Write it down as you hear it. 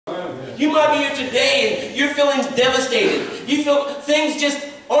You might be here today and you're feeling devastated. You feel things just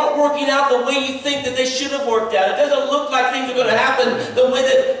aren't working out the way you think that they should have worked out. It doesn't look like things are going to happen the way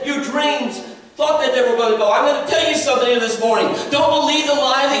that your dreams thought that they were going to go. I'm going to tell you something here this morning. Don't believe the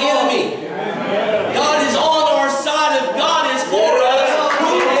lie of the enemy. God is on our side. If God is for us,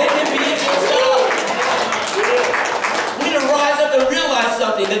 who can be against us? We need to rise up and realize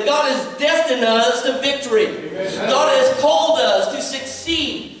something, that God has destined us to victory. God has called us to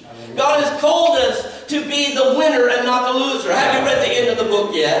succeed. God has called us to be the winner and not the loser. Have you read the end of the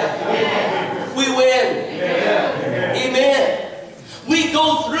book yet? We win. Amen. We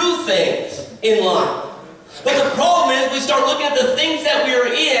go through things in life. But the problem is we start looking at the things that we are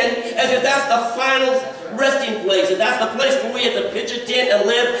in as if that's the final resting place. And that's the place where we have to pitch a tent and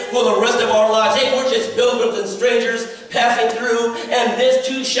live for the rest of our lives. Hey, we're just pilgrims and strangers passing through, and this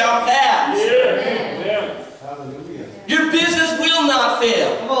too shall pass. Yeah. Your business will not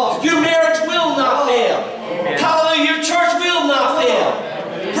fail. Your marriage will not fail. Hallelujah. Your church will not fail.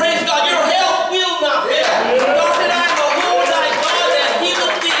 Praise God. Your health will not fail. God said, I am the Lord thy God that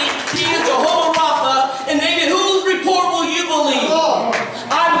healeth thee. He is Jehovah Rapha. And David, whose report will you believe?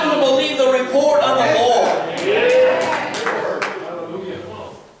 I'm going to believe the report of the Lord.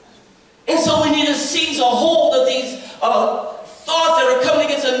 And so we need to seize a hold of these thoughts that are coming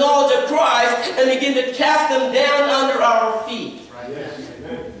against the knowledge of Christ and begin to cast them down under our feet.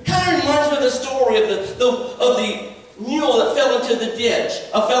 Kind of reminds me of the story of the mule that fell into the ditch,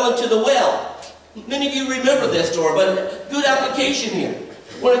 fell into the well. Many of you remember that story, but good application here.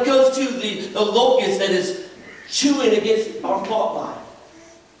 When it comes to the locust that is chewing against our thought life.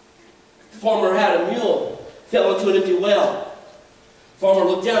 The farmer had a mule, fell into an empty well. The farmer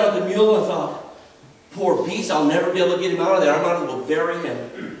looked down at the mule and thought, poor beast, I'll never be able to get him out of there. I might as well bury him.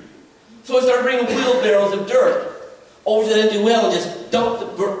 So he started bringing wheelbarrows of dirt over to the empty well and just dumped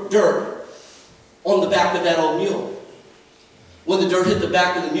the dirt on the back of that old mule. When the dirt hit the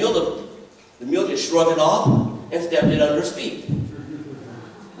back of the mule just shrugged it off and stepped it under his feet.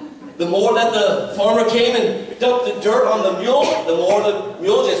 The more that the farmer came and dumped the dirt on the mule, the more the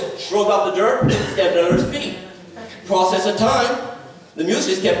mule just shrugged off the dirt and stepped it under his feet. Process of time, the mule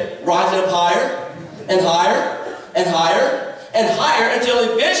just kept rising up higher and higher and higher and higher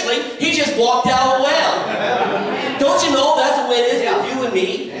until eventually he just walked out of the well. Don't you know that's the way it is with you and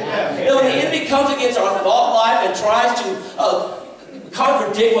me? You know, when the enemy comes against our thought life and tries to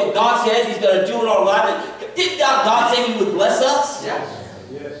contradict what God says He's going to do in our life, did God say He would bless us? Yes.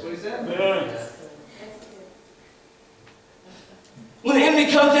 That's what He said. When the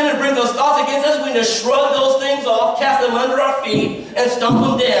enemy comes in and brings those thoughts against us, we need to shrug those things off, cast them under our feet, and stomp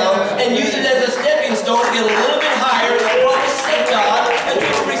them down, and use it as a stepping stone to get a little bit higher in the promise of God, and we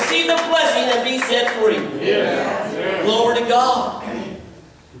will receive the blessing and be set free. Yeah. Glory to God.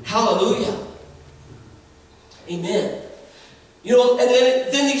 Hallelujah. Amen. You know, and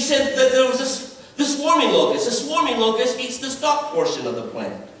then He said that there was the swarming locust. The swarming locust eats the stalk portion of the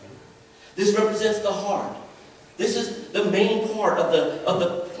plant. This represents the heart. This is the main part of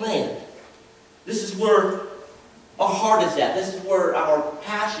the plant. This is where our heart is at. This is where our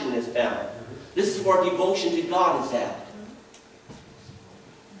passion is found. This is where our devotion to God is at.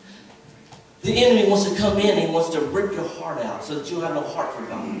 The enemy wants to come in and he wants to rip your heart out so that you have no heart for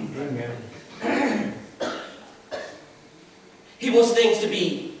God. Amen. He wants things to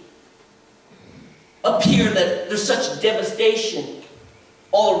appear that there's such devastation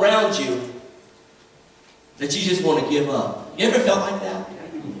all around you that you just want to give up. You ever felt like that?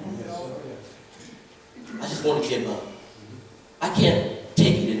 I just want to give up. I can't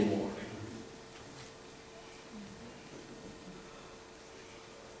take it anymore.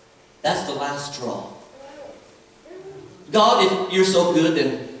 That's the last straw. God, if you're so good,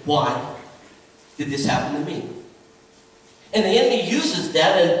 then why did this happen to me? And the enemy uses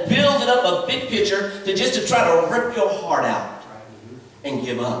that and builds it up a big picture to try to rip your heart out and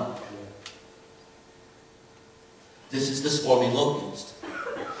give up. This is the swarming locust,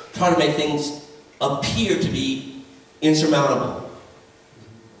 trying to make things appear to be insurmountable,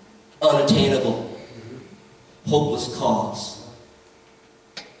 unattainable, hopeless cause.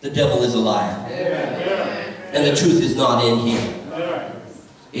 The devil is a liar. And the truth is not in him.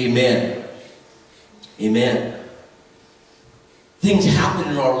 Amen. Amen. Things happen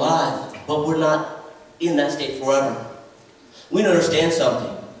in our lives, but we're not in that state forever. We need to understand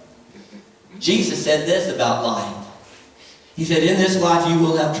something. Jesus said this about life. He said, in this life you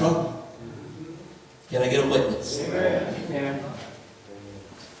will have trouble. Can I get a witness? Amen.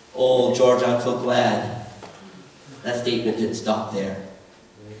 Oh, George, I'm so glad that statement didn't stop there.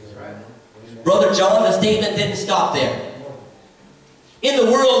 Brother John, the statement didn't stop there. In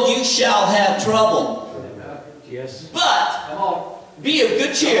the world you shall have trouble. Yes. But Come on. be of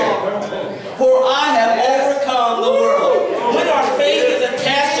good cheer, for I have overcome the world. When our faith is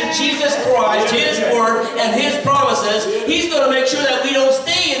attached to Jesus Christ, His Word, and His promises, He's going to make sure that we don't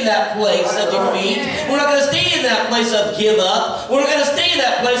stay in that place of defeat. We're not going to stay in that place of give up. We're not going to stay in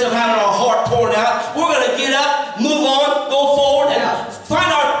that place of having our heart torn out. We're going to get up, move on, go forward, and find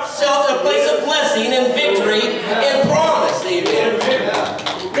ourselves in a place of blessing and victory and promise. Amen.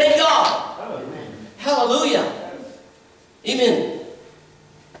 Thank God. Hallelujah. Amen.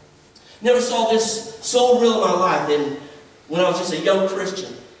 Never saw this so real in my life than when I was just a young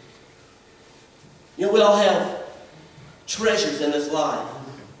Christian. You know, we all have treasures in this life,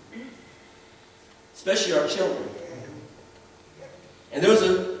 especially our children. And there was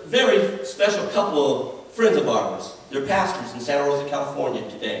a very special couple of friends of ours. They're pastors in Santa Rosa, California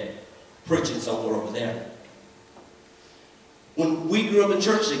today, preaching somewhere over there. When we grew up in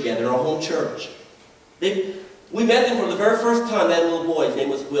church together, our home church, we met them for the very first time. That little boy, his name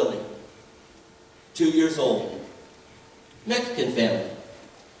was Willie. 2 years old. Mexican family.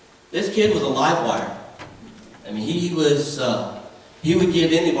 This kid was a live wire. I mean, he would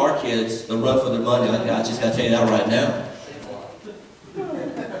give any of our kids a run for their money. I just got to tell you that right now.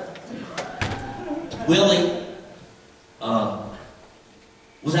 Willie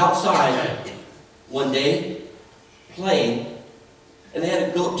was outside one day playing, and they had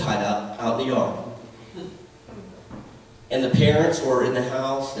a goat tied up out in the yard. And the parents were in the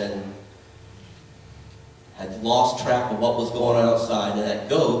house and had lost track of what was going on outside, and that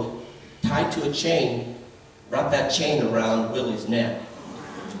goat tied to a chain, wrapped that chain around Willie's neck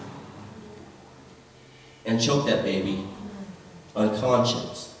and choked that baby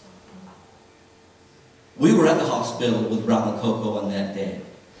unconscious. We were at the hospital with Rob and Coco on that day.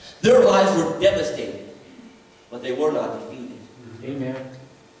 Their lives were devastated, but they were not defeated. Amen.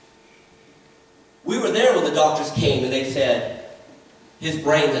 We were there when the doctors came and they said, his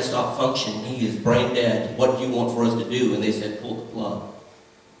brain has stopped functioning. He is brain dead. What do you want for us to do? And they said, pull the plug.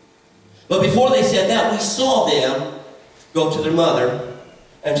 But before they said that, we saw them go to their mother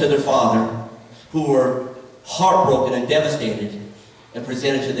and to their father, who were heartbroken and devastated, and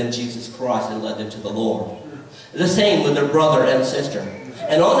presented to them Jesus Christ and led them to the Lord. The same with their brother and sister.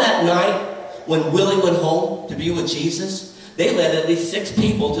 And on that night, when Willie went home to be with Jesus, they led at least 6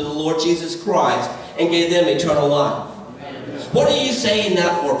 people to the Lord Jesus Christ and gave them eternal life. What are you saying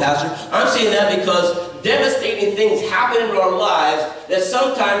that for, Pastor? I'm saying that because devastating things happen in our lives that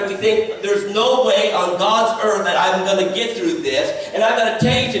sometimes we think there's no way on God's earth that I'm going to get through this. And I'm going to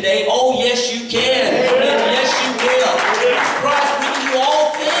tell you today, oh yes you can. And yes you will. Christ will do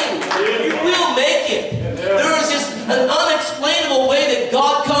all things. You will make it. There is just an unexplainable way that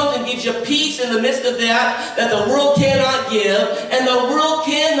God comes and gives you peace in the midst of that the world cannot give and the world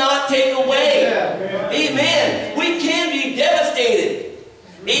cannot take away. Amen. We can be devastated.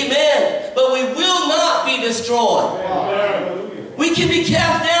 Amen. But we will not be destroyed. We can be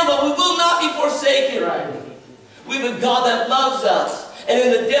cast down, but we will not be forsaken. We have a God that loves us. And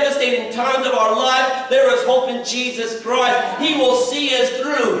in the devastating times of our life, there is hope in Jesus Christ. He will see us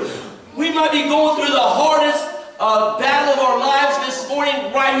through. We might be going through the hardest battle of our lives this morning,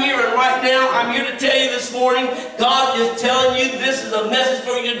 right here and right now. I'm here to tell you this morning, God is telling you this is a message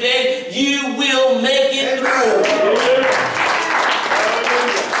for you today. You will make it through.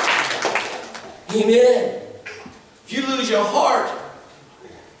 Amen. If you lose your heart,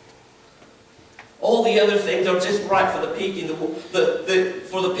 all the other things are just right for the picking.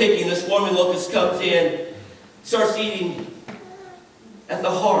 For the picking, the swarming locust comes in, starts eating at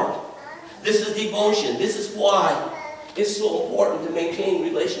the heart. This is devotion. This is why it's so important to maintain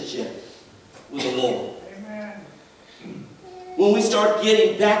relationship with the Lord. Amen. When we start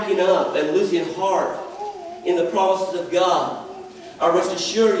backing up and losing heart in the promises of God, I rest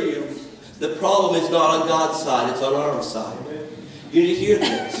assure you, the problem is not on God's side, it's on our side. You need to hear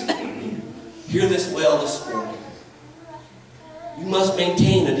this. Hear this well this morning. You must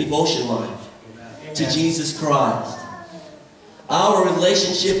maintain a devotion life to Jesus Christ. Our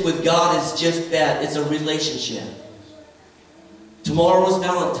relationship with God is just that. It's a relationship. Tomorrow is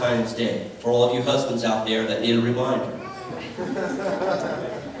Valentine's Day, for all of you husbands out there that need a reminder.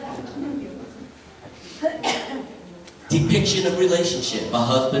 Depiction of relationship, a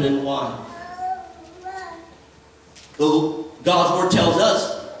husband and wife. God's Word tells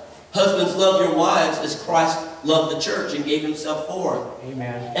us, husbands, love your wives as Christ loved the church and gave himself for it.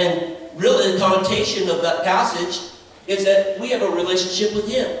 Amen. And really the connotation of that passage is that we have a relationship with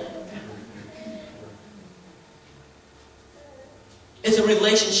Him. It's a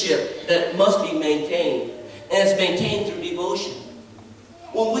relationship that must be maintained, and it's maintained through devotion.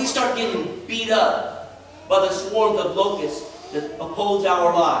 when we start getting beat up by the swarms of locusts that oppose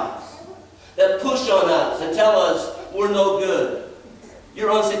our lives, that push on us and tell us we're no good,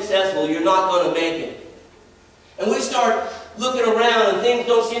 you're unsuccessful, you're not going to make it, and we start looking around and things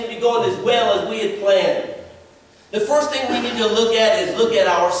don't seem to be going as well as we had planned, the first thing we need to look at is look at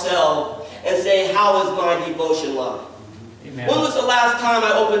ourselves and say, how is my devotion life? Amen. When was the last time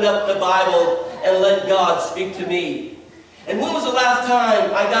I opened up the Bible and let God speak to me? And when was the last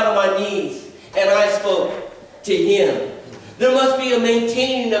time I got on my knees and I spoke to Him? There must be a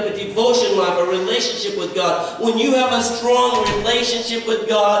maintaining of a devotion life, a relationship with God. When you have a strong relationship with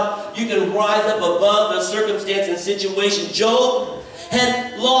God, you can rise up above the circumstance and situation. Job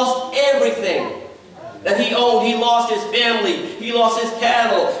had lost everything that he owned. He lost his family, he lost his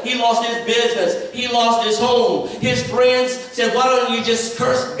cattle, he lost his business, he lost his home. His friends said, why don't you just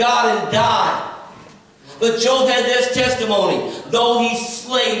curse God and die? But Job had this testimony, though he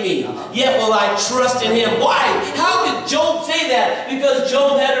slay me, yet will I trust in Him. Why? How could Job say that? Because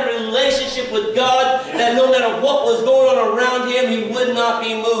Job had a relationship with God that no matter what was going on around him, he would not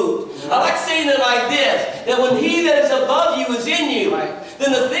be moved. I like saying it like this, that when He that is above you is in you,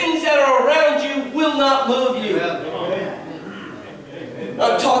 then the things that are around you will not move you.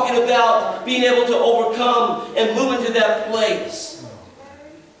 I'm talking about being able to overcome and move into that place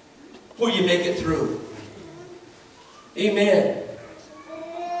where you make it through. Amen.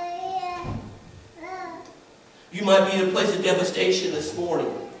 You might be in a place of devastation this morning,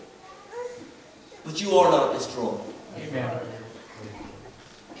 but you are not destroyed. Amen.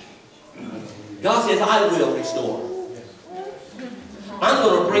 God says, I will restore. I'm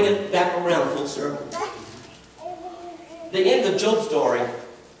going to bring it back around full circle. The end of Job's story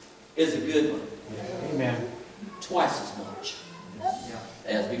is a good one. Amen. Twice as much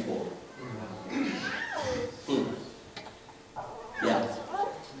as before. Yeah.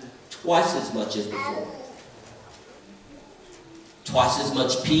 Twice as much as before. Twice as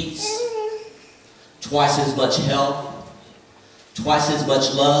much peace. Twice as much health. Twice as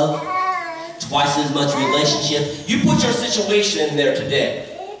much love. Twice as much relationship. You put your situation in there today.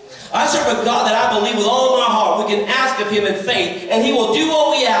 I serve a God that I believe with all of my heart we can ask of Him in faith, and He will do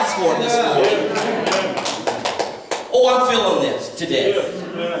what we ask for this morning. Oh, I'm feeling this today.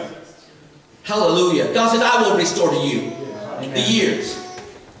 Hallelujah. God says, I will restore to you the years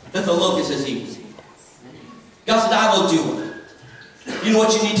that the locust has eaten. God said, I will do it. You know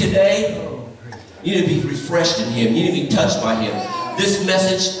what you need today? You need to be refreshed in Him. You need to be touched by Him. This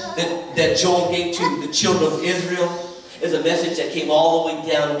message that Joel gave to the children of Israel is a message that came all the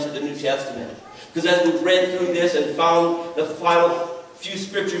way down into the New Testament. Because as we've read through this and found the final few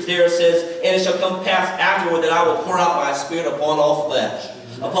scriptures there, it says, and it shall come pass afterward that I will pour out my Spirit upon all flesh,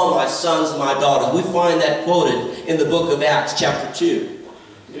 upon my sons and my daughters. We find that quoted in the book of Acts chapter 2.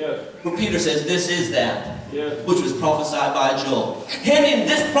 Yes. Where Peter says, this is that. Yes. Which was prophesied by Joel. Handing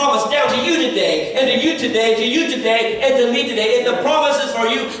this promise down to you today, and to you today, to you today, and to me today. And the promise is for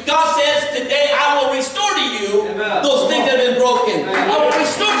you. God says today, I will restore to you those things that have been broken. I will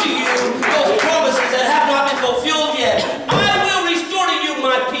restore to you those promises that have not been fulfilled yet. I will restore to you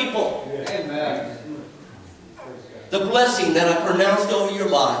my people. Amen. The blessing that I pronounced over your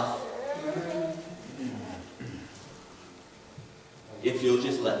life. If you'll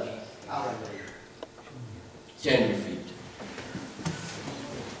just let me. Stand your